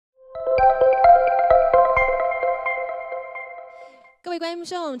各位观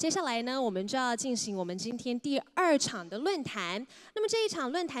众，接下来呢，我们就要进行我们今天第2场的论坛。那么这一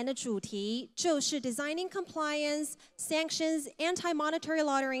场论坛的主题就是 Designing Compliance, Sanctions, Anti-Monetary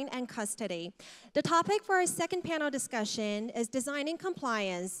Laundering, and Custody. The topic for our second panel discussion is Designing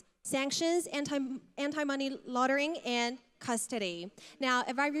Compliance, Sanctions, Anti-Money Laundering, and Custody. Now,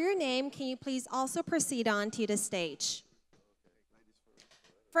 if I read your name, can you please also proceed on to the stage?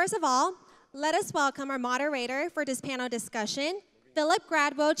 First of all, let us welcome our moderator for this panel discussion, Philip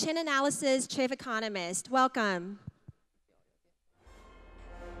Gradwell, Chainalysis Chief Economist. Welcome.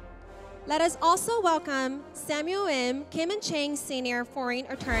 Let us also welcome Samuel M. Kim and Chang, Senior Foreign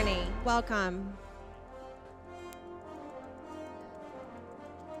Attorney. Welcome.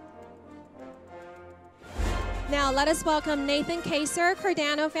 Now let us welcome Nathan Kaser,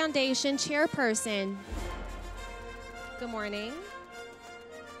 Cardano Foundation Chairperson. Good morning.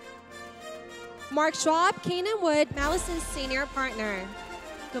 Mark Schwab, Keenan Wood, Mallesons Senior Partner.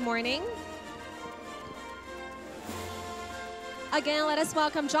 Good morning. Again, let us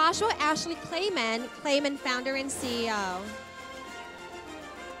welcome Joshua Ashley Klayman, Klayman Founder and CEO.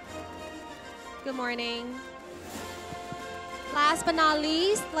 Good morning. Last but not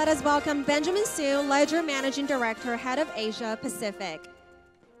least, let us welcome Benjamin Su, Ledger Managing Director, Head of Asia Pacific.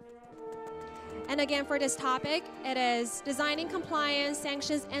 And again, for this topic, it is Designing Compliance,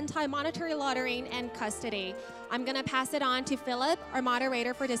 Sanctions, Anti-Monetary Laundering, and Custody. I'm going to pass it on to Philip, our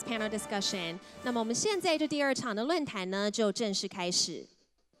moderator for this panel discussion. 那么我们现在这第2场的论坛呢，就正式开始。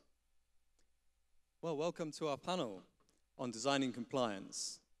Well, welcome to our panel on designing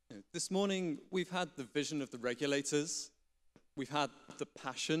compliance. This morning, we've had the vision of the regulators. We've had the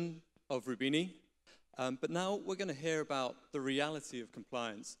passion of Rubini. But now we're going to hear about the reality of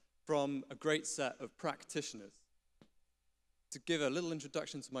compliance from a great set of practitioners. To give a little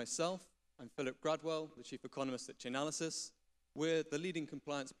introduction to myself, I'm Philip Gradwell, the Chief Economist at Chainalysis. We're the leading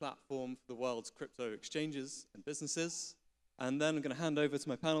compliance platform for the world's crypto exchanges and businesses. And then I'm going to hand over to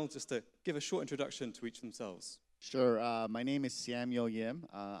my panel just to give a short introduction to each of themselves. Sure. My name is Samuel Yim.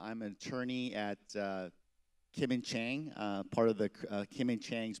 I'm an attorney at Kim and Chang, part of the Kim and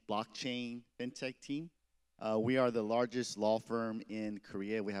Chang's blockchain fintech team. We are the largest law firm in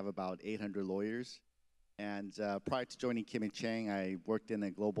Korea. We have about 800 lawyers. And prior to joining Kim and Chang, I worked in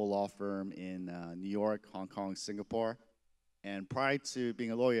a global law firm in New York, Hong Kong, Singapore. And prior to being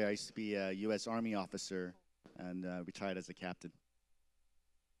a lawyer, I used to be a U.S. Army officer and retired as a captain.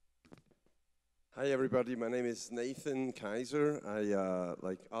 Hi, everybody. My name is Nathan Kaiser.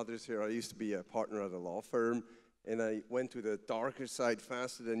 Like others here, I used to be a partner at a law firm. And I went to the darker side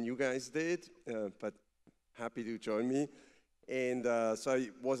faster than you guys did. But happy to join me. And so I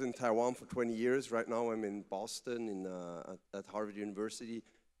was in Taiwan for 20 years. Right now I'm in Boston at Harvard University.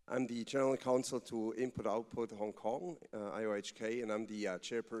 I'm the general counsel to Input-Output Hong Kong, IOHK, and I'm the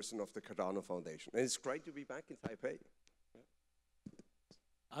chairperson of the Cardano Foundation. And it's great to be back in Taipei.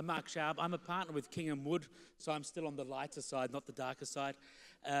 I'm Mark Schaub. I'm a partner with King & Wood, so I'm still on the lighter side, not the darker side.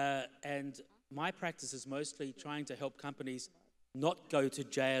 And my practice is mostly trying to help companies not go to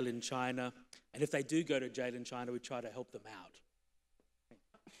jail in China. And if they do go to jail in China, we try to help them out.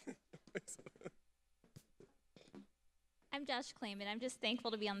 I'm Josh Klayman. I'm just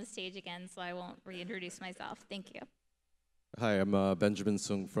thankful to be on the stage again, so I won't reintroduce myself. Thank you. Hi, I'm Benjamin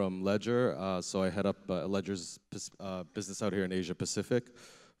Sung from Ledger. So I head up Ledger's business out here in Asia Pacific.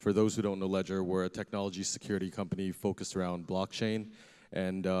 For those who don't know Ledger, we're a technology security company focused around blockchain.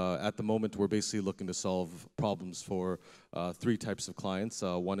 And at the moment, we're basically looking to solve problems for 3 types of clients.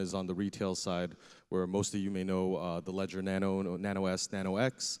 One is on the retail side, where most of you may know the Ledger Nano, Nano S, Nano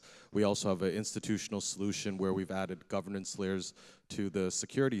X. We also have an institutional solution where we've added governance layers to the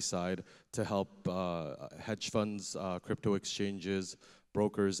security side to help hedge funds, crypto exchanges,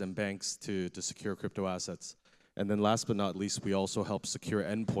 brokers, and banks to secure crypto assets. And then last but not least, we also help secure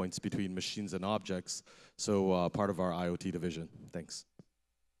endpoints between machines and objects, so part of our IoT division. Thanks.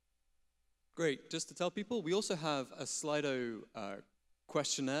 Great. Just to tell people, we also have a Slido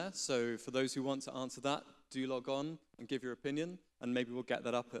questionnaire. So for those who want to answer that, do log on and give your opinion, and maybe we'll get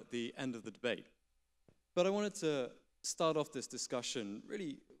that up at the end of the debate. But I wanted to start off this discussion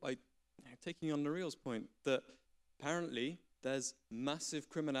really by taking on Nouriel's point that apparently there's massive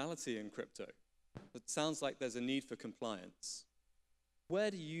criminality in crypto. It sounds like there's a need for compliance. Where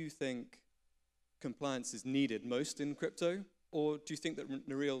do you think compliance is needed most in crypto? Or do you think that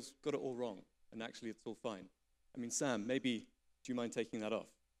Nouriel's got it all wrong and actually it's all fine? I mean, Sam, maybe do you mind taking that off?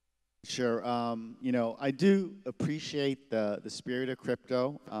 Sure. You know, I do appreciate the spirit of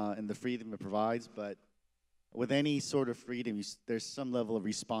crypto and the freedom it provides, but with any sort of freedom, there's some level of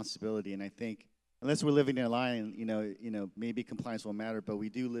responsibility. And I think unless we're living in a line, maybe compliance won't matter, but we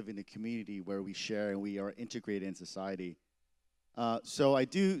do live in a community where we share and we are integrated in society. So I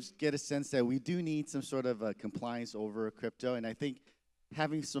do get a sense that we do need some sort of compliance over crypto, and I think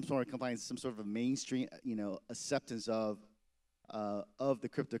having some sort of compliance, some sort of a mainstream, acceptance of the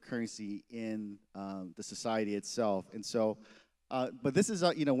cryptocurrency in the society itself. And so, but this is,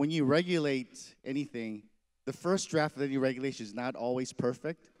 when you regulate anything, the first draft of any regulation is not always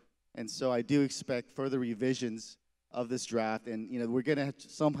perfect. And so I do expect further revisions of this draft, and we're going to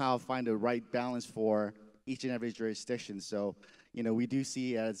somehow find a right balance for each and every jurisdiction. So, we do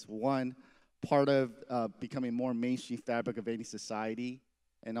see as one part of becoming more mainstream fabric of any society.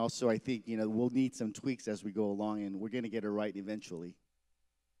 And also, I think, we'll need some tweaks as we go along, and we're going to get it right eventually.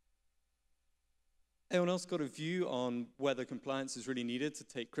 Anyone else got a view on whether compliance is really needed to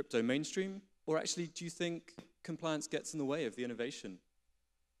take crypto mainstream? Or actually, do you think compliance gets in the way of the innovation?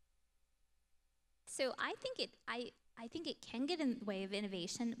 So I think it can get in the way of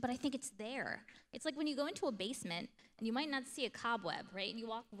innovation, but I think it's there. It's like when you go into a basement and you might not see a cobweb, right? And you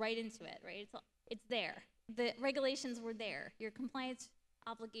walk right into it, right? It's there. The regulations were there. Your compliance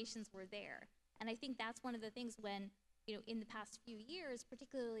obligations were there. And I think that's one of the things when, in the past few years,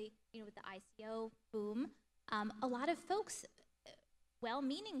 particularly, with the ICO boom, a lot of folks,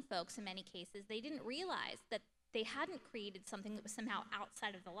 well-meaning folks in many cases, they didn't realize that they hadn't created something that was somehow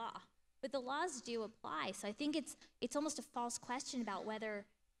outside of the law. But the laws do apply, so I think it's almost a false question about whether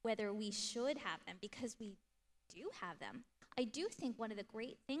we should have them, because we do have them. I do think one of the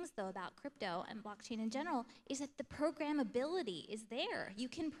great things, though, about crypto and blockchain in general is that the programmability is there. You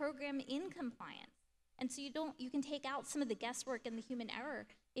can program in compliance, and so you can take out some of the guesswork and the human error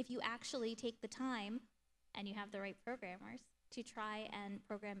if you actually take the time and you have the right programmers to try and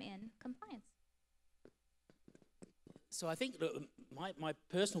program in compliance. So I think my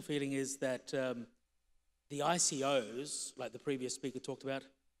personal feeling is that the ICOs, like the previous speaker talked about,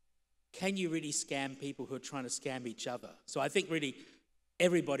 can you really scam people who are trying to scam each other? So I think really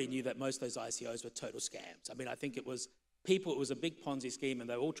everybody knew that most of those ICOs were total scams. I mean, I think it was a big Ponzi scheme, and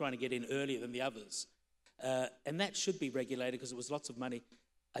they were all trying to get in earlier than the others. And that should be regulated because it was lots of money.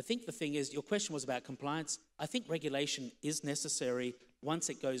 I think the thing is, your question was about compliance. I think regulation is necessary once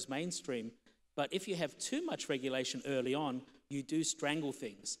it goes mainstream. But if you have too much regulation early on, you do strangle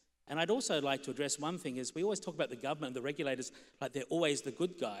things. And I'd also like to address one thing is we always talk about the government and the regulators like they're always the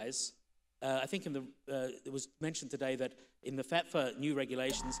good guys. I think it was mentioned today that in the FATFA new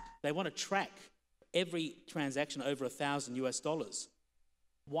regulations, they want to track every transaction over $1,000 US.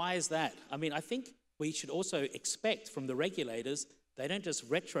 Why is that? I mean, I think we should also expect from the regulators, they don't just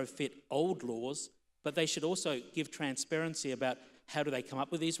retrofit old laws, but they should also give transparency about how do they come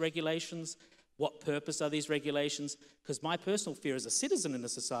up with these regulations. What purpose are these regulations? Because my personal fear as a citizen in a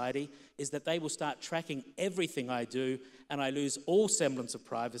society is that they will start tracking everything I do and I lose all semblance of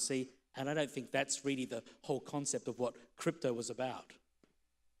privacy, and I don't think that's really the whole concept of what crypto was about.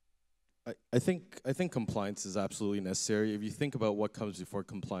 I think compliance is absolutely necessary. If you think about what comes before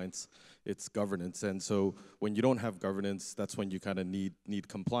compliance, it's governance. And so when you don't have governance, that's when you kind of need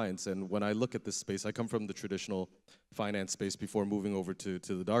compliance. And when I look at this space, I come from the traditional finance space before moving over to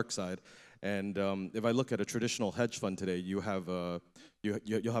the dark side. And if I look at a traditional hedge fund today, you'll have a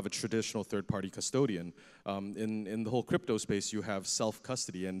traditional third-party custodian. In the whole crypto space, you have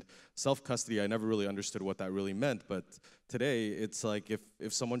self-custody. And self-custody, I never really understood what that really meant. But today, it's like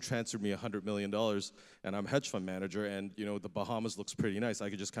if someone transferred me $100 million and I'm a hedge fund manager and the Bahamas looks pretty nice, I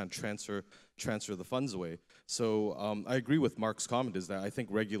could just kind of transfer the funds away. So I agree with Mark's comment is that I think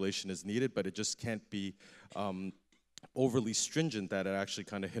regulation is needed, but it just can't be overly stringent that it actually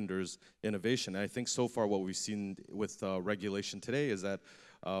kind of hinders innovation. And I think so far what we've seen with regulation today is that,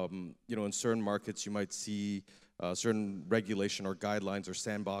 in certain markets you might see certain regulation or guidelines or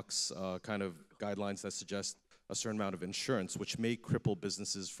sandbox kind of guidelines that suggest a certain amount of insurance, which may cripple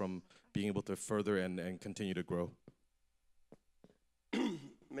businesses from being able to further and continue to grow.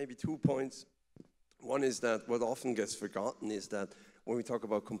 Maybe 2 points. One is that what often gets forgotten is that when we talk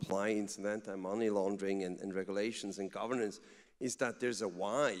about compliance and anti-money laundering and regulations and governance, is that there's a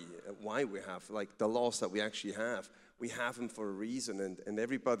why we have, like the laws that we actually have. We have them for a reason, and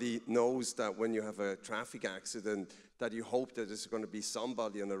everybody knows that when you have a traffic accident, that you hope that there's going to be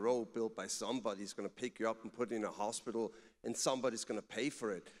somebody on the road built by somebody who's going to pick you up and put you in a hospital, and somebody's going to pay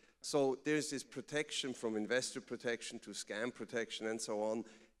for it. So there's this protection from investor protection to scam protection and so on.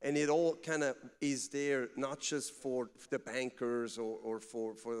 And it all kind of is there, not just for the bankers or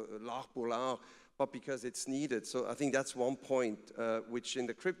for l'art, but because it's needed. So I think that's one point, which in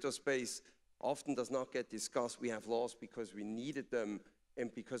the crypto space often does not get discussed. We have laws because we needed them,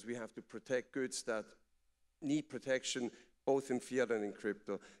 and because we have to protect goods that need protection both in fiat and in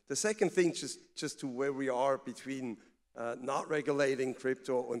crypto. The second thing, just to where we are between not regulating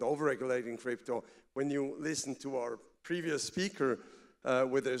crypto and over-regulating crypto, when you listen to our previous speaker,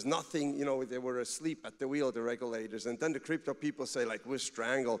 where there's nothing, you know, they were asleep at the wheel, the regulators, and then the crypto people say, like, we're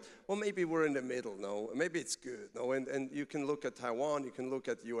strangled. Well, maybe we're in the middle, no? Maybe it's good, no? And you can look at Taiwan, you can look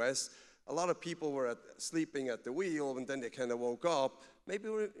at the US. A lot of people were sleeping at the wheel, and then they kind of woke up. Maybe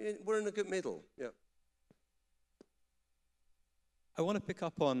we're in a good middle, yeah. I want to pick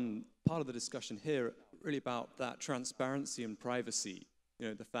up on part of the discussion here, really about that transparency and privacy. You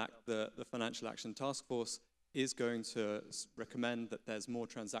know, the fact that the Financial Action Task Force is going to recommend that there's more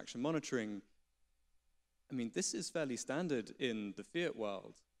transaction monitoring. I mean, this is fairly standard in the fiat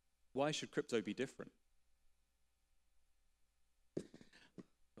world. Why should crypto be different?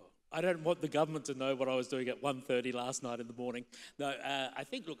 I don't want the government to know what I was doing at 1:30 last night in the morning. No, I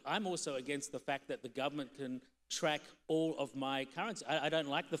think, look, I'm also against the fact that the government can track all of my currency. I don't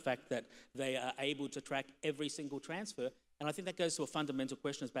like the fact that they are able to track every single transfer. And I think that goes to a fundamental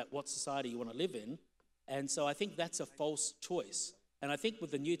question about what society you want to live in. And so I think that's a false choice. And I think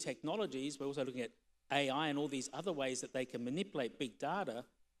with the new technologies, we're also looking at AI and all these other ways that they can manipulate big data.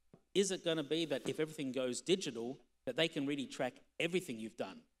 Is it going to be that if everything goes digital, that they can really track everything you've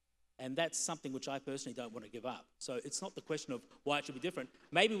done? And that's something which I personally don't want to give up. So it's not the question of why it should be different.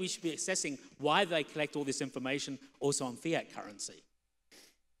 Maybe we should be assessing why they collect all this information also on fiat currency.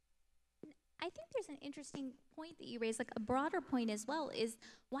 I think there's an interesting point that you raised, like a broader point as well, is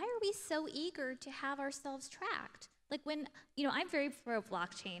why are we so eager to have ourselves tracked? Like when, you know, I'm very pro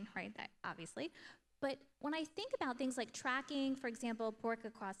blockchain, right, that obviously, but when I think about things like tracking, for example, pork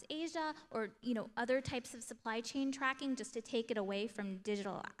across Asia, or, you know, other types of supply chain tracking, just to take it away from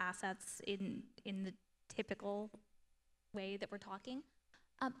digital assets in the typical way that we're talking.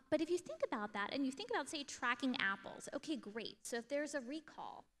 But if you think about that, and you think about, say, tracking apples, okay, great. So if there's a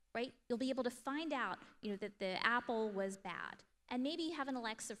recall, right, you'll be able to find out, you know, that the apple was bad. And maybe you have an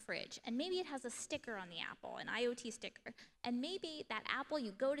Alexa fridge, and maybe it has a sticker on the apple, an IoT sticker. And maybe that apple,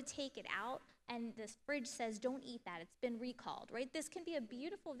 you go to take it out, and this fridge says, don't eat that, it's been recalled, right? This can be a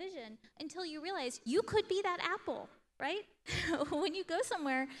beautiful vision until you realize you could be that apple, right? When you go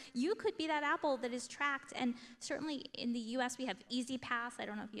somewhere, you could be that apple that is tracked. And certainly in the US, we have Easy Pass. I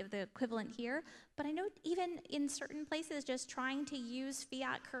don't know if you have the equivalent here, but I know even in certain places, just trying to use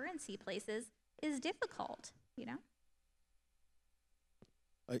fiat currency places is difficult, you know?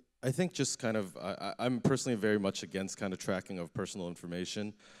 I think just kind of, I'm personally very much against kind of tracking of personal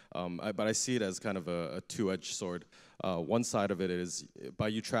information, but I see it as kind of a two-edged sword. One side of it is by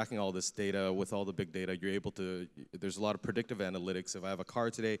you tracking all this data with all the big data, you're able to, there's a lot of predictive analytics. If I have a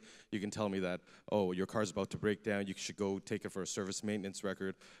car today, you can tell me that, oh, your car's about to break down, you should go take it for a service maintenance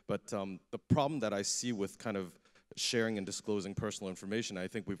record. But the problem that I see with kind of sharing and disclosing personal information, I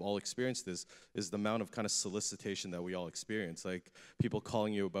think we've all experienced this, is the amount of kind of solicitation that we all experience, like people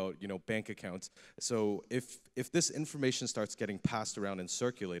calling you about, you know, bank accounts. So if this information starts getting passed around and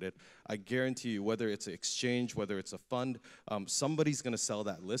circulated, I guarantee you, whether it's an exchange, whether it's a fund, somebody's going to sell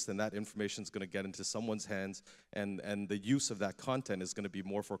that list, and that information is going to get into someone's hands, and the use of that content is going to be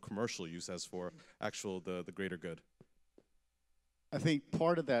more for commercial use as for actual the greater good. I think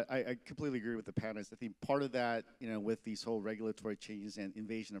part of that, I completely agree with the panelists. I think part of that, you know, with these whole regulatory changes and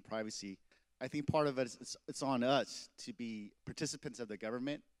invasion of privacy, I think part of it is it's on us to be participants of the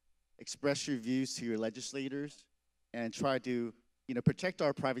government, express your views to your legislators, and try to, you know, protect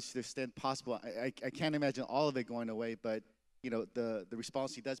our privacy to the extent possible. I can't imagine all of it going away, but, you know, the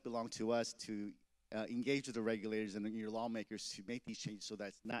responsibility does belong to us to engage with the regulators and your lawmakers to make these changes so that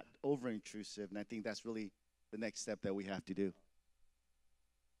it's not over-intrusive, and I think that's really the next step that we have to do.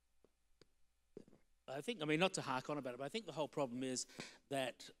 I think, I mean, not to hark on about it, but I think the whole problem is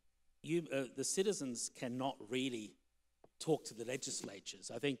that the citizens cannot really talk to the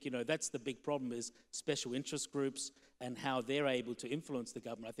legislatures. I think, you know, that's the big problem, is special interest groups and how they're able to influence the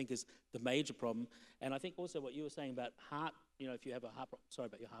government, I think, is the major problem. And I think also what you were saying about heart, you know, if you have a heart problem, sorry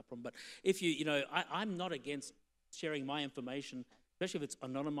about your heart problem, but if you know, I'm not against sharing my information, especially if it's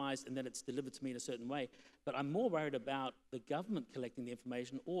anonymized and then it's delivered to me in a certain way. But I'm more worried about the government collecting the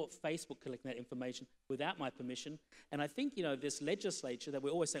information or Facebook collecting that information without my permission. And I think, you know, this legislature that we're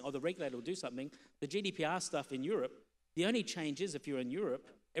always saying, oh, the regulator will do something, the GDPR stuff in Europe, the only change is if you're in Europe,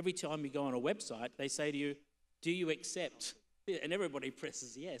 every time you go on a website, they say to you, do you accept? And everybody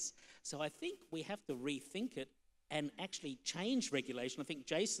presses yes. So I think we have to rethink it and actually change regulation. I think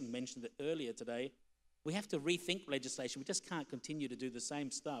Jason mentioned it earlier today. We have to rethink legislation. We just can't continue to do the same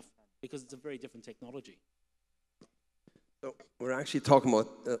stuff because it's a very different technology. So we're actually talking about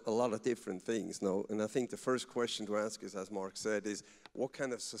a lot of different things, no? And I think the first question to ask is, as Mark said, is what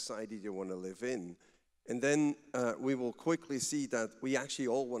kind of society do you want to live in? And then we will quickly see that we actually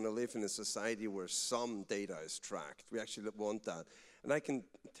all want to live in a society where some data is tracked. We actually want that. And I can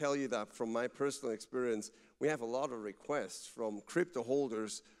tell you that from my personal experience, we have a lot of requests from crypto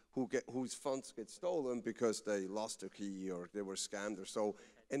holders whose funds get stolen because they lost their key or they were scammed or so.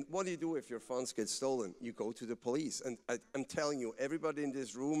 And what do you do if your funds get stolen? You go to the police. And I'm telling you, everybody in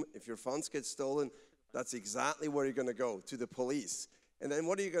this room, if your funds get stolen, that's exactly where you're going to go, to the police. And then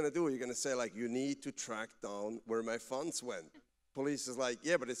what are you going to do? You're going to say, like, you need to track down where my funds went. Police is like,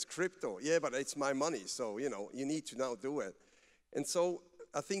 yeah, but it's crypto. Yeah, but it's my money. So, you know, you need to now do it. And so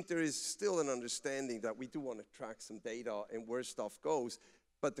I think there is still an understanding that we do want to track some data and where stuff goes.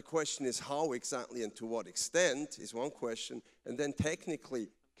 But the question is how exactly and to what extent is one question. And then technically,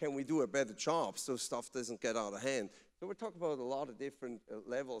 can we do a better job so stuff doesn't get out of hand? So we're talking about a lot of different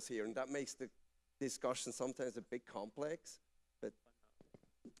levels here, and that makes the discussion sometimes a bit complex. But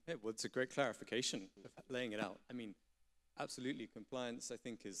yeah, well, it's a great clarification of laying it out. I mean, absolutely, compliance, I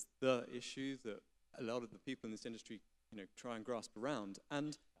think, is the issue that a lot of the people in this industry, try and grasp around.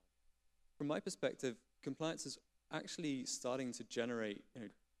 And from my perspective, compliance is actually starting to generate,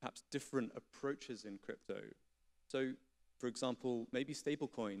 perhaps different approaches in crypto. So, for example, maybe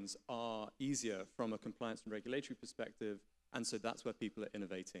stablecoins are easier from a compliance and regulatory perspective, and so that's where people are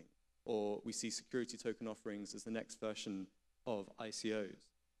innovating. Or we see security token offerings as the next version of ICOs.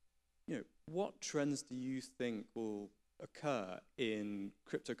 What trends do you think will occur in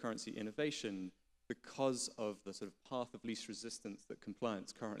cryptocurrency innovation because of the sort of path of least resistance that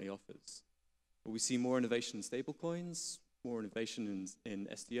compliance currently offers? Will we see more innovation in stablecoins, more innovation in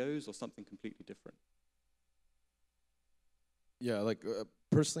STOs, or something completely different? Yeah, like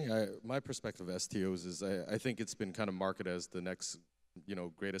personally, my perspective of STOs is I think it's been kind of marketed as the next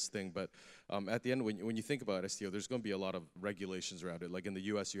greatest thing, but at the end, when you think about STO, there's going to be a lot of regulations around it. Like in the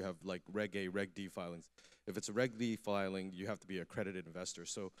US, you have like Reg A, Reg D filings. If it's a Reg D filing, you have to be an accredited investor.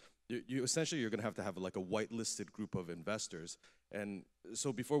 So you essentially, you're going to have like a whitelisted group of investors. And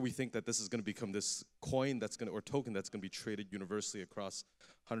so before we think that this is going to become this coin or token that's going to be traded universally across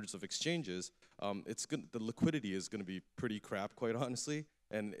hundreds of exchanges, the liquidity is going to be pretty crap, quite honestly.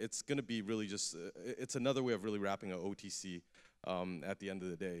 And it's going to be really just, it's another way of really wrapping an OTC at the end of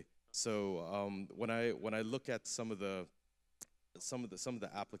the day. So when I look at some of the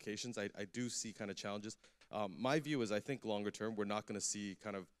applications, I do see kind of challenges. My view is I think longer term we're not going to see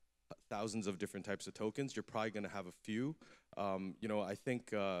kind of thousands of different types of tokens. You're probably going to have a few. I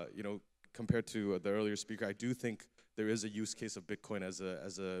think compared to the earlier speaker, I do think there is a use case of Bitcoin as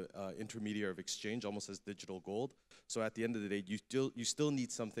a intermediary of exchange, almost as digital gold. So at the end of the day, you still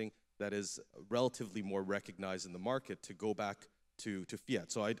need something that is relatively more recognized in the market to go back to fiat.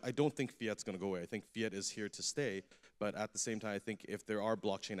 So I don't think fiat's going to go away. I think fiat is here to stay. But at the same time, I think if there are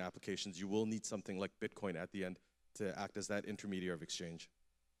blockchain applications, you will need something like Bitcoin at the end to act as that intermediary of exchange.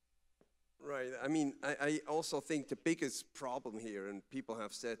 right, I mean, I also think the biggest problem here, and people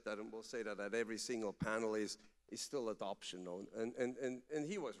have said that, and we'll say that at every single panel, is still adoption. No? And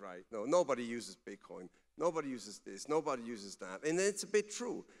he was right. No, nobody uses Bitcoin. Nobody uses this. Nobody uses that. And it's a bit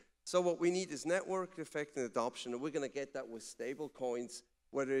true. So what we need is network effect and adoption, and we're going to get that with stable coins,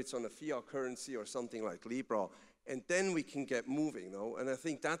 whether it's on a fiat currency or something like Libra, and then we can get moving, no? And I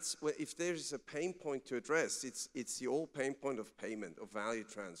think that's, if there's a pain point to address, it's the old pain point of payment, of value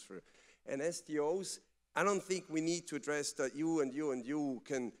transfer. And STOs, I don't think we need to address that you and you and you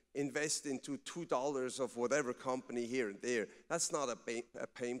can invest into $2 of whatever company here and there. That's not a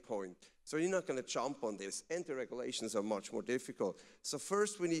pain point. So you're not going to jump on this. And the regulations are much more difficult. So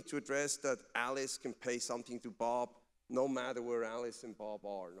first we need to address that Alice can pay something to Bob no matter where Alice and Bob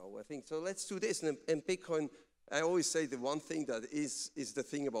are. No, I think so. Let's do this. And Bitcoin, I always say the one thing that is the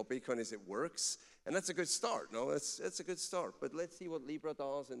thing about Bitcoin is it works. And that's a good start. No, that's a good start. But let's see what Libra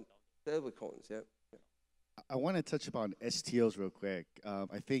does and stablecoins. Yeah. I want to touch upon STOs real quick.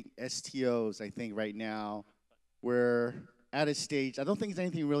 I think STOs, right now, we're at a stage, I don't think it's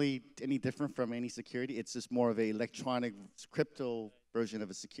anything really any different from any security. It's just more of an electronic crypto version of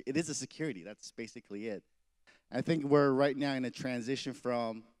a security. It is a security. That's basically it. I think we're right now in a transition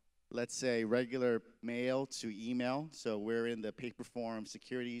from, let's say, regular mail to email. So we're in the paper form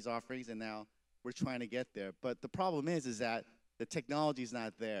securities offerings, and now we're trying to get there. But the problem is that the technology is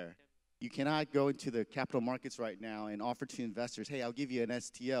not there. You cannot go into the capital markets right now and offer to investors, hey, I'll give you an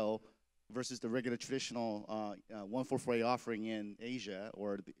STO versus the regular traditional 144A offering in Asia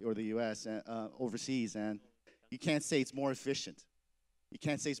or the US, overseas. And you can't say it's more efficient. You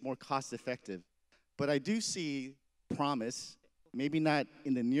can't say it's more cost effective. But I do see promise, maybe not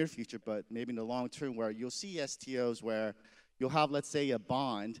in the near future, but maybe in the long term, where you'll see STOs where you'll have, let's say, a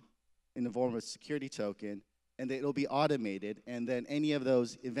bond in the form of a security token, and it'll be automated, and then any of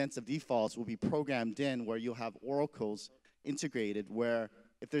those events of defaults will be programmed in where you'll have oracles integrated where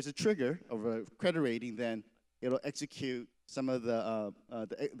if there's a trigger of a credit rating, then it'll execute some of the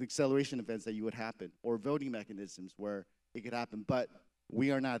acceleration events that you would happen, or voting mechanisms where it could happen. But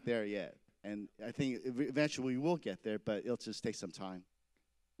we are not there yet. And I think eventually we will get there, but it'll just take some time.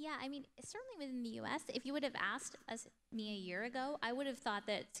 Yeah, I mean, certainly within the US, if you would have asked me a year ago, I would have thought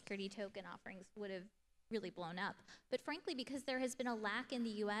that security token offerings would have really blown up. But frankly, because there has been a lack in the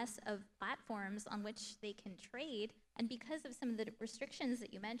US of platforms on which they can trade, and because of some of the restrictions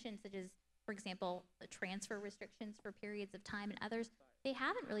that you mentioned, such as, for example, the transfer restrictions for periods of time and others, they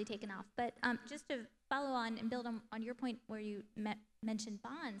haven't really taken off. But just to follow on and build on your point where you mentioned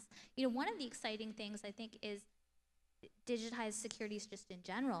bonds, you know, one of the exciting things I think is digitized securities just in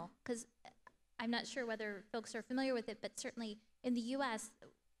general, because I'm not sure whether folks are familiar with it, but certainly in the US,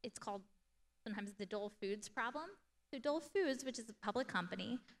 it's called sometimes the Dole Foods problem. So Dole Foods, which is a public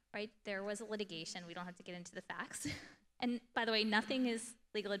company, right, there was a litigation. We don't have to get into the facts. And by the way, nothing is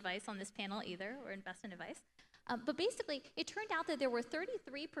legal advice on this panel either, or investment advice. But basically, it turned out that there were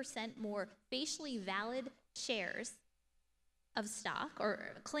 33% more facially valid shares of stock, or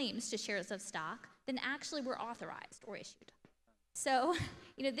claims to shares of stock, than actually were authorized or issued. So,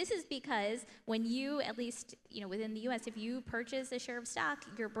 you know, this is because when you, at least, you know, within the US, if you purchase a share of stock,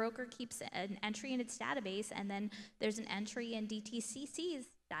 your broker keeps an entry in its database, and then there's an entry in DTCC's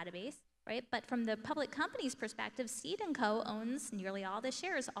database, right? But from the public company's perspective, Seed & Co. owns nearly all the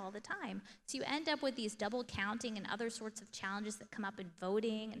shares all the time. So you end up with these double counting and other sorts of challenges that come up in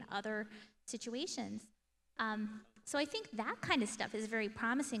voting and other situations. So I think that kind of stuff is very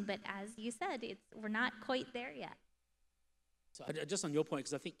promising, but as you said, we're not quite there yet. So just on your point,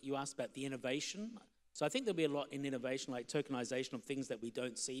 because I think you asked about the innovation. So I think there'll be a lot in innovation, like tokenization of things that we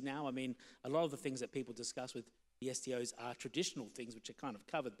don't see now. I mean, a lot of the things that people discuss with the STOs are traditional things, which are kind of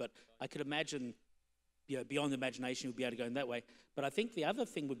covered, but I could imagine, you know, beyond imagination, you'll be able to go in that way. But I think the other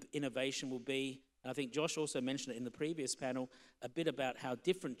thing with innovation will be, and I think Josh also mentioned it in the previous panel, a bit about how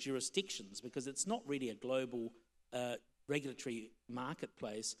different jurisdictions, because it's not really a global regulatory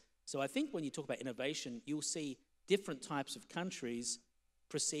marketplace. So I think when you talk about innovation, you'll see different types of countries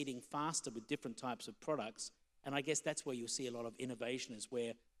proceeding faster with different types of products. And I guess that's where you'll see a lot of innovation, is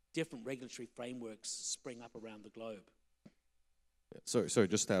where different regulatory frameworks spring up around the globe. Yeah, sorry,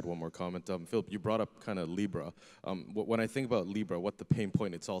 just to add one more comment. Philip, you brought up kind of Libra. When I think about Libra, what the pain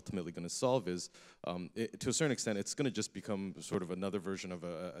point it's ultimately going to solve is, to a certain extent, it's going to just become sort of another version of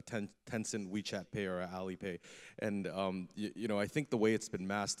a Tencent WeChat Pay or a Alipay. And you know, I think the way it's been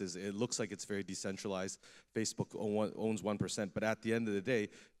masked is it looks like it's very decentralized. Facebook owns 1%, but at the end of the day,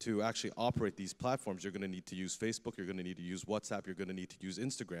 to actually operate these platforms, you're going to need to use Facebook, you're going to need to use WhatsApp, you're going to need to use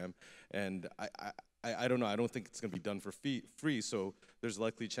Instagram, and I don't know. I don't think it's going to be done for free. So there's a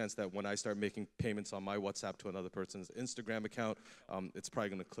likely chance that when I start making payments on my WhatsApp to another person's Instagram account, it's probably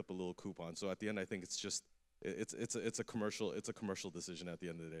going to clip a little coupon. So at the end, I think it's just it's a commercial decision at the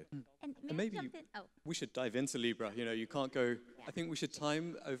end of the day. And maybe we should dive into Libra. You know, you can't go. Yeah. I think we should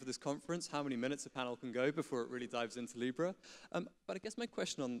time over this conference how many minutes a panel can go before it really dives into Libra. But I guess my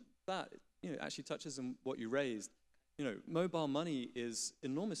question on that, you know, actually touches on what you raised. You know, mobile money is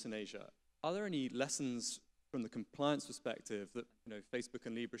enormous in Asia. Are there any lessons from the compliance perspective that, you know, Facebook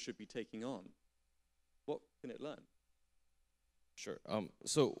and Libra should be taking on? What can it learn? Sure.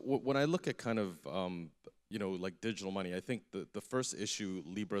 So when I look at kind of, you know, like digital money, I think the first issue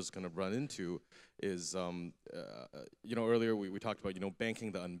Libra's going to run into is, you know, earlier we talked about, you know,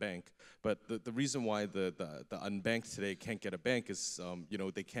 banking the unbanked. But the reason why the unbanked today can't get a bank is, you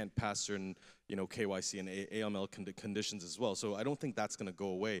know, they can't pass certain, you know, KYC and AML conditions as well. So I don't think that's going to go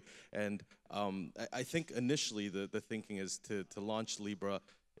away. And I think initially the thinking is to launch Libra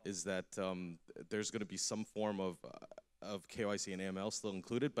is that there's going to be some form of KYC and AML still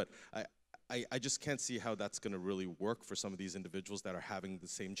included, but I just can't see how that's going to really work for some of these individuals that are having the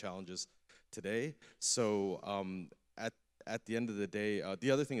same challenges today. So at the end of the day, the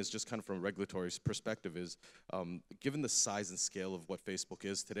other thing is just kind of from a regulatory perspective is, given the size and scale of what Facebook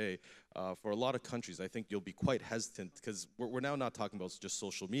is today, for a lot of countries, I think you'll be quite hesitant because we're now not talking about just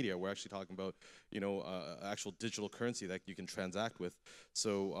social media. We're actually talking about, you know, actual digital currency that you can transact with.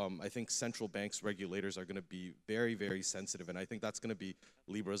 So I think central banks, regulators are going to be very, very sensitive, and I think that's going to be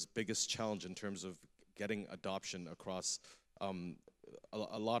Libra's biggest challenge in terms of getting adoption across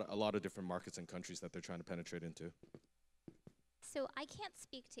a lot of different markets and countries that they're trying to penetrate into. So I can't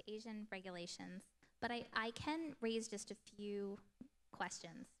speak to Asian regulations, but I can raise just a few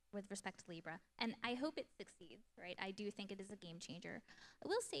questions with respect to Libra, and I hope it succeeds, right? I do think it is a game changer. I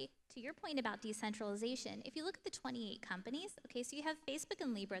will say, to your point about decentralization, if you look at the 28 companies, okay, so you have Facebook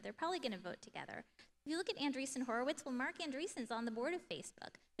and Libra, they're probably going to vote together. If you look at Andreessen Horowitz, well, Mark Andreessen's on the board of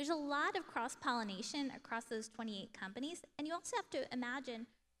Facebook. There's a lot of cross-pollination across those 28 companies, and you also have to imagine,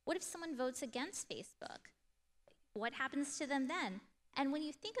 what if someone votes against Facebook? What happens to them then? And when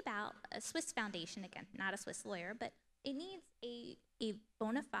you think about a Swiss foundation, again, not a Swiss lawyer, but it needs a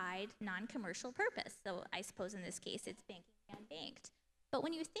bona fide non-commercial purpose. So I suppose in this case, it's banking and banked. But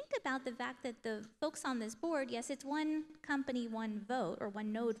when you think about the fact that the folks on this board, yes, it's one company, one vote, or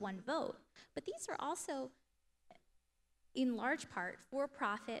one node, one vote, but these are also, in large part,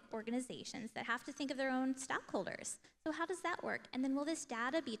 for-profit organizations that have to think of their own stockholders. So how does that work? And then will this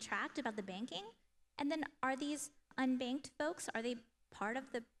data be tracked about the banking? And then are these unbanked folks, are they part of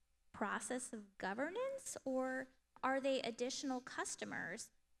the process of governance, or are they additional customers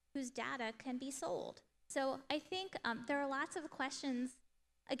whose data can be sold? So I think there are lots of questions.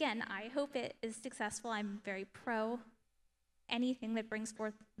 Again, I hope it is successful. I'm very pro anything that brings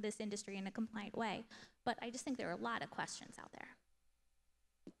forth this industry in a compliant way. But I just think there are a lot of questions out there.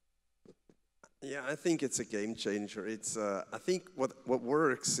 Yeah, I think it's a game changer. It's I think what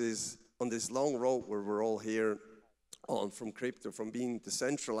works is on this long road where we're all here on from crypto, from being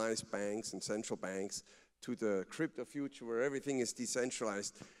decentralized banks and central banks to the crypto future where everything is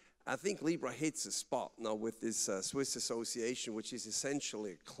decentralized. I think Libra hits a spot now with this Swiss association, which is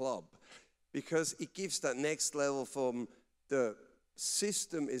essentially a club, because it gives that next level from the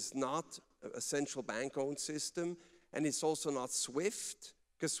system is not a central bank-owned system, and it's also not SWIFT,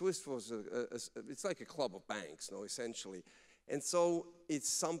 because SWIFT was it's like a club of banks, no, essentially. And so it's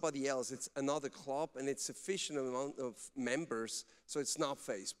somebody else, it's another club, and it's sufficient amount of members, so it's not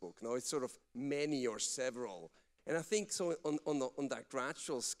Facebook, no, it's sort of many or several. And I think so on that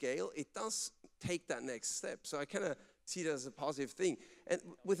gradual scale, it does take that next step. So I kind of see it as a positive thing. And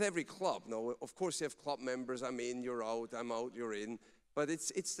with every club, no, of course you have club members, I'm in, you're out, I'm out, you're in, but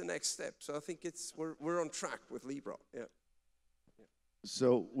it's the next step. So I think we're on track with Libra, yeah.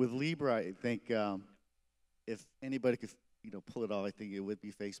 So with Libra, I think if anybody could pull it off, I think it would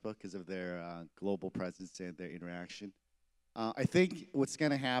be Facebook because of their global presence and their interaction. I think what's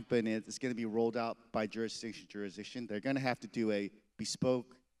going to happen is it's going to be rolled out by jurisdiction to jurisdiction. They're going to have to do a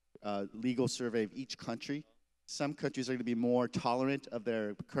bespoke legal survey of each country. Some countries are going to be more tolerant of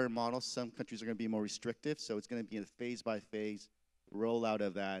their current model. Some countries are going to be more restrictive. So it's going to be a phase-by-phase rollout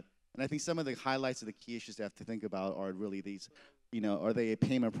of that. And I think some of the highlights of the key issues to have to think about are really these, are they a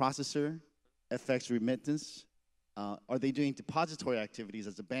payment processor, FX remittance? Are they doing depository activities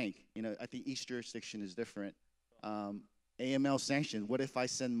as a bank? I think each jurisdiction is different. AML sanctions. What if I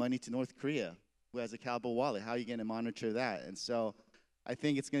send money to North Korea who has a Cabo wallet? How are you going to monitor that? And so I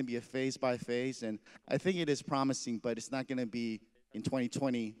think it's going to be a phase by phase. And I think it is promising, but it's not going to be in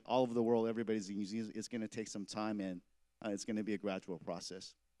 2020, all over the world, everybody's using it. It's going to take some time, and it's going to be a gradual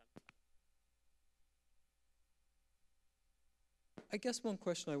process. I guess one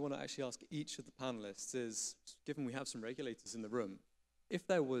question I want to actually ask each of the panelists is, given we have some regulators in the room, if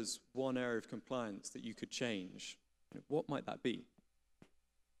there was one area of compliance that you could change, what might that be?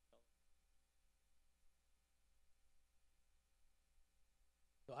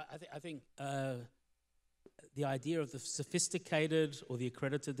 So I think the idea of the sophisticated or the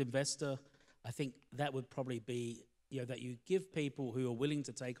accredited investor, I think that would probably be, that you give people who are willing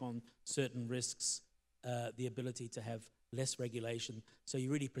to take on certain risks the ability to have less regulation, so you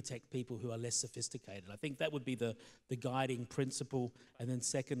really protect people who are less sophisticated. I think that would be the guiding principle, and then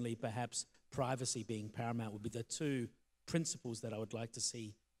secondly, perhaps privacy being paramount would be the two principles that I would like to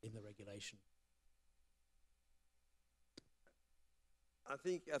see in the regulation. I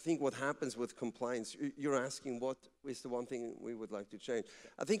think what happens with compliance, you're asking what is the one thing we would like to change.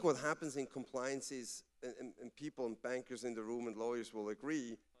 I think what happens in compliance is, and people and bankers in the room and lawyers will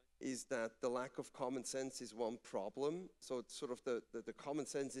agree, is that the lack of common sense is one problem. So it's sort of the common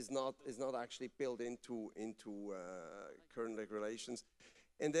sense is not actually built into current regulations.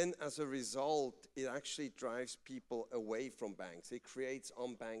 And then as a result, it actually drives people away from banks. It creates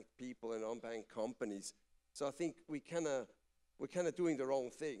unbanked people and unbanked companies. So I think we're kind of doing the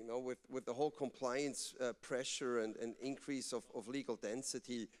wrong thing, with the whole compliance pressure and increase of legal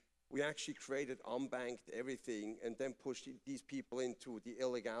density. We actually created unbanked everything and then pushed these people into the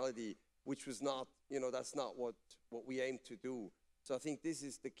illegality, which was not, that's not what we aim to do. So I think this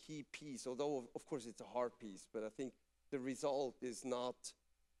is the key piece, although of course it's a hard piece, but I think the result is not,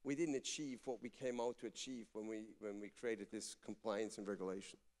 we didn't achieve what we came out to achieve when we created this compliance and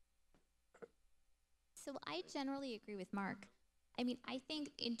regulation. So I generally agree with Mark. I mean, I think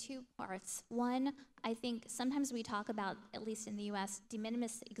in two parts. One, I think sometimes we talk about, at least in the US, de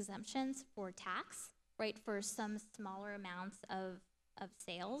minimis exemptions for tax, right, for some smaller amounts of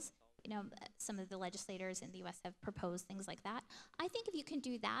sales. You know, some of the legislators in the US have proposed things like that. I think if you can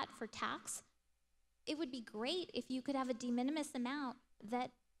do that for tax, it would be great if you could have a de minimis amount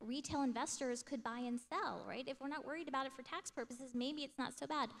that retail investors could buy and sell, right? If we're not worried about it for tax purposes, maybe it's not so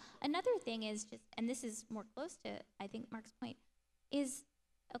bad. Another thing is just, and this is more close to, I think, Mark's point, is,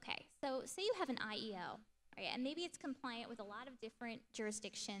 okay, so say you have an IEO, right, and maybe it's compliant with a lot of different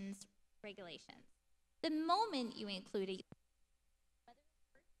jurisdictions' regulations. The moment you include a, whether the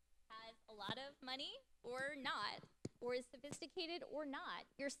person has a lot of money or not, or is sophisticated or not,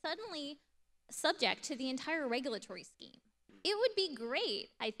 you're suddenly subject to the entire regulatory scheme. It would be great,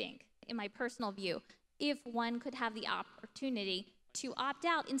 I think, in my personal view, if one could have the opportunity to opt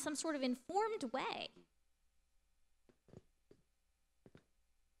out in some sort of informed way.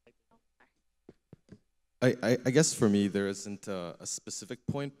 I guess for me, there isn't a specific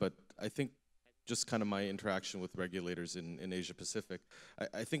point, but I think just kind of my interaction with regulators in Asia Pacific,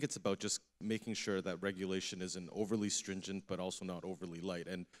 I think it's about just making sure that regulation isn't overly stringent, but also not overly light.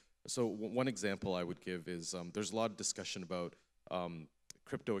 And so one example I would give is there's a lot of discussion about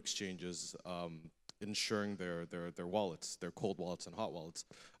crypto exchanges insuring their wallets, their cold wallets and hot wallets.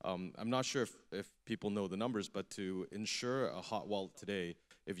 I'm not sure if people know the numbers, but to insure a hot wallet today,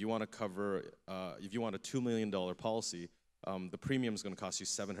 if you want to cover, if you want a $2 million policy, the premium is going to cost you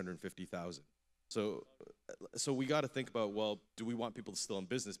 $750,000. So we got to think about, well, do we want people still in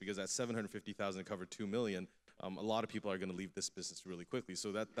business? Because at $750,000 to cover $2 million, a lot of people are going to leave this business really quickly.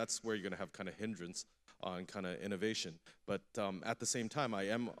 So that's where you're going to have kind of hindrance on kind of innovation. But at the same time, I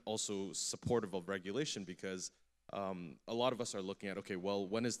am also supportive of regulation because a lot of us are looking at, okay, well,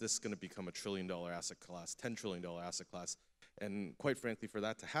 when is this going to become a $1 trillion asset class, $10 trillion asset class? And quite frankly, for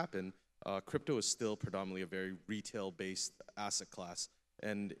that to happen, crypto is still predominantly a very retail-based asset class.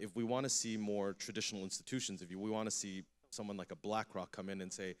 And if we want to see more traditional institutions, if we want to see someone like a BlackRock come in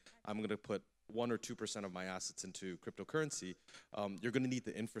and say, I'm going to put 1 or 2% of my assets into cryptocurrency, you're going to need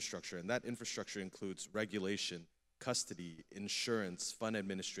the infrastructure. And that infrastructure includes regulation, custody, insurance, fund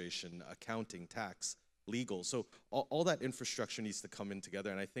administration, accounting, tax, legal. So all that infrastructure needs to come in together.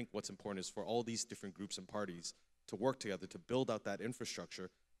 And I think what's important is for all these different groups and parties to work together to build out that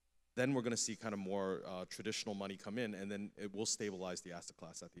infrastructure. Then we're going to see kind of more traditional money come in, and then it will stabilize the asset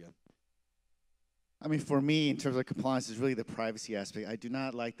class at the end. I mean, for me, in terms of compliance, is really the privacy aspect. I do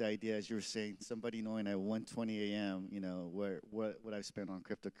not like the idea, as you were saying, somebody knowing at 1:20 a.m., you know, what I've spent on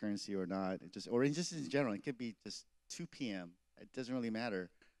cryptocurrency or not, or just in general. It could be just 2 p.m. It doesn't really matter.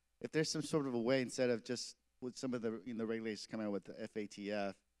 If there's some sort of a way, instead of just with some of the regulations coming out with the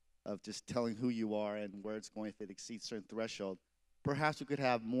FATF, of just telling who you are and where it's going if it exceeds certain threshold, perhaps we could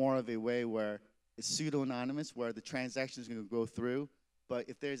have more of a way where it's pseudo-anonymous, where the transaction is going to go through, but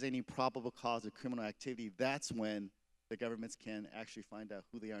if there's any probable cause of criminal activity, that's when the governments can actually find out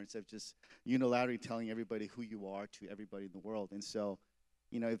who they are instead of just unilaterally telling everybody who you are to everybody in the world. And so,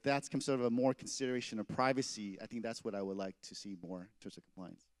 you know, if that's sort of a more consideration of privacy, I think that's what I would like to see more in terms of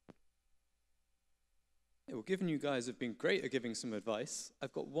compliance. Yeah, well, given you guys have been great at giving some advice,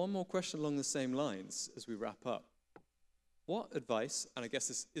 I've got one more question along the same lines as we wrap up. What advice, and I guess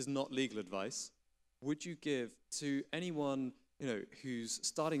this is not legal advice, would you give to anyone, you know, who's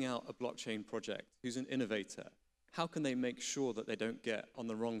starting out a blockchain project, who's an innovator? How can they make sure that they don't get on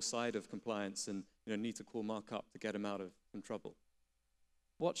the wrong side of compliance and, you know, need to call Mark up to get him out of some trouble?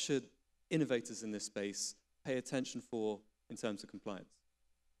 What should innovators in this space pay attention for in terms of compliance?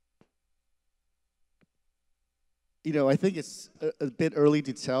 You know, I think it's a bit early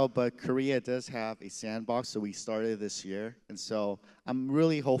to tell, but Korea does have a sandbox, so we started this year. And so I'm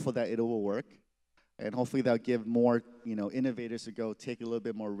really hopeful that it will work. And hopefully that'll give more, you know, innovators to go take a little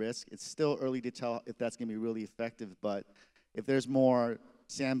bit more risk. It's still early to tell if that's going to be really effective, but if there's more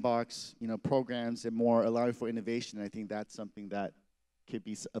sandbox, you know, programs and more allowing for innovation, I think that's something that could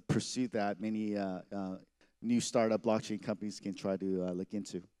be a pursuit that many new startup blockchain companies can try to look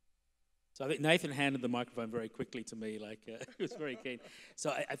into. So I think Nathan handed the microphone very quickly to me, like he was very keen.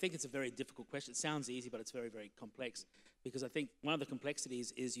 So I think it's a very difficult question. It sounds easy, but it's very, very complex. Because I think one of the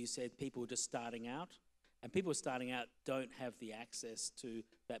complexities is you said people are just starting out, and people starting out don't have the access to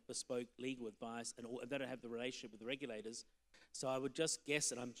that bespoke legal advice, and they don't have the relationship with the regulators. So I would just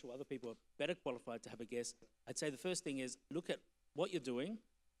guess, and I'm sure other people are better qualified to have a guess, I'd say the first thing is look at what you're doing.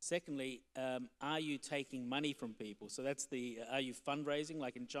 Secondly, are you taking money from people? So that's the, are you fundraising?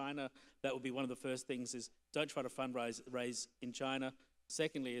 Like in China, that would be one of the first things is don't try to raise in China.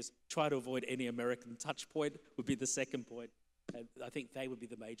 Secondly is try to avoid any American touch point would be the second point. And I think they would be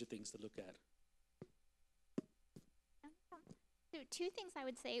the major things to look at. So two things I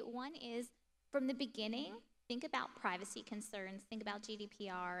would say. One is, from the beginning, think about privacy concerns, think about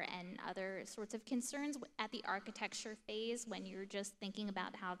GDPR and other sorts of concerns at the architecture phase when you're just thinking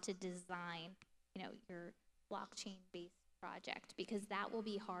about how to design, your blockchain-based project, because that will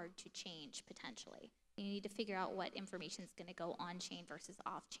be hard to change potentially. You need to figure out what information is going to go on-chain versus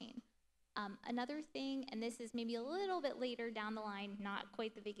off-chain. Another thing, and this is maybe a little bit later down the line, not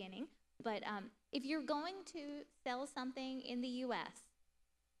quite the beginning, but if you're going to sell something in the US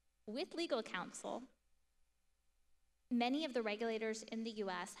with legal counsel, many of the regulators in the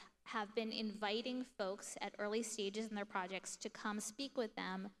US have been inviting folks at early stages in their projects to come speak with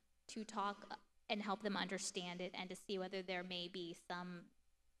them to talk and help them understand it and to see whether there may be some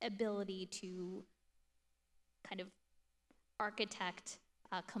ability to kind of architect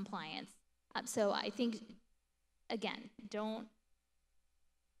compliance. So I think, again, don't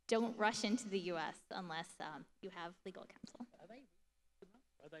rush into the US unless you have legal counsel. Are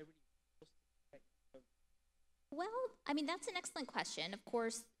they really? Well, I mean, that's an excellent question. Of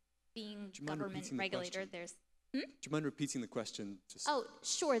course, being government regulator, there's... Do you mind repeating the question? Oh,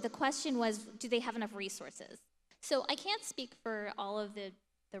 sure. The question was, do they have enough resources? So I can't speak for all of the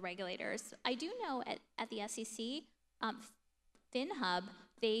regulators. I do know at the SEC, FinHub,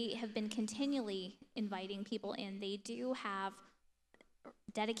 they have been continually inviting people in. They do have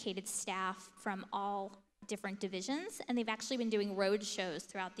dedicated staff from all different divisions, and they've actually been doing road shows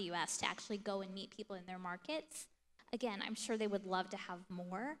throughout the US to actually go and meet people in their markets. Again, I'm sure they would love to have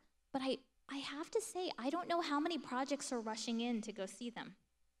more, but I have to say, I don't know how many projects are rushing in to go see them.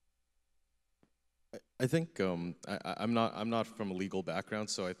 I think I'm not from a legal background,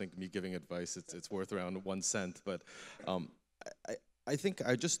 so I think me giving advice it's worth around 1 cent. But I think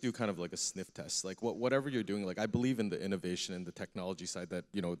I just do kind of like a sniff test. Like whatever you're doing, like I believe in the innovation and the technology side that,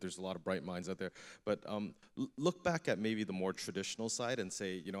 there's a lot of bright minds out there. But look back at maybe the more traditional side and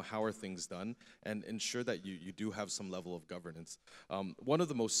say, how are things done? And ensure that you do have some level of governance. One of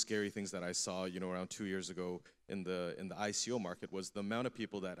the most scary things that I saw, around 2 years ago in the ICO market was the amount of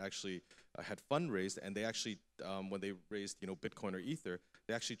people that actually had fundraised, and they actually, when they raised, Bitcoin or Ether,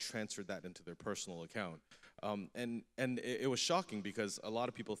 they actually transferred that into their personal account. And it was shocking because a lot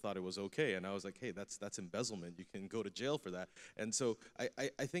of people thought it was okay, and I was like, hey, that's embezzlement. You can go to jail for that. And so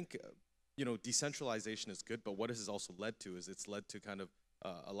I think decentralization is good, but what it has also led to is it's led to kind of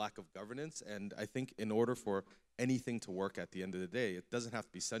a lack of governance. And I think in order for anything to work at the end of the day, it doesn't have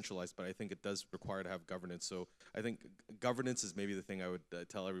to be centralized, but I think it does require to have governance. So I think governance is maybe the thing I would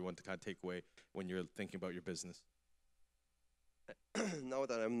tell everyone to kind of take away when you're thinking about your business. Now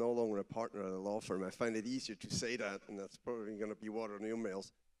that I'm no longer a partner at a law firm, I find it easier to say that, and that's probably going to be water on your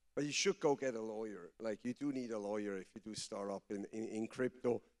mills. But you should go get a lawyer. Like, you do need a lawyer if you do start up in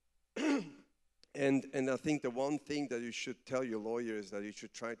crypto. And I think the one thing that you should tell your lawyer is that you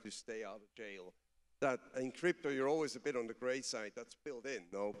should try to stay out of jail. That in crypto, you're always a bit on the gray side. That's built in,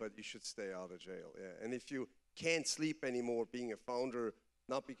 no? But you should stay out of jail, yeah. And if you can't sleep anymore being a founder,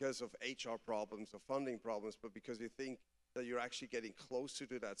 not because of HR problems or funding problems, but because you think that you're actually getting closer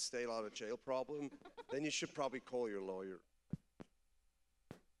to that stay out of jail problem, then you should probably call your lawyer.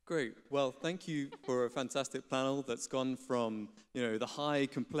 Great. Well, thank you for a fantastic panel that's gone from, the high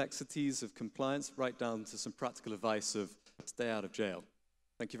complexities of compliance right down to some practical advice of stay out of jail.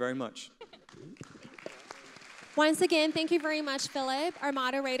 Thank you very much. Once again, thank you very much, Philip, our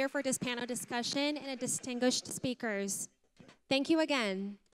moderator for this panel discussion, and the distinguished speakers. Thank you again.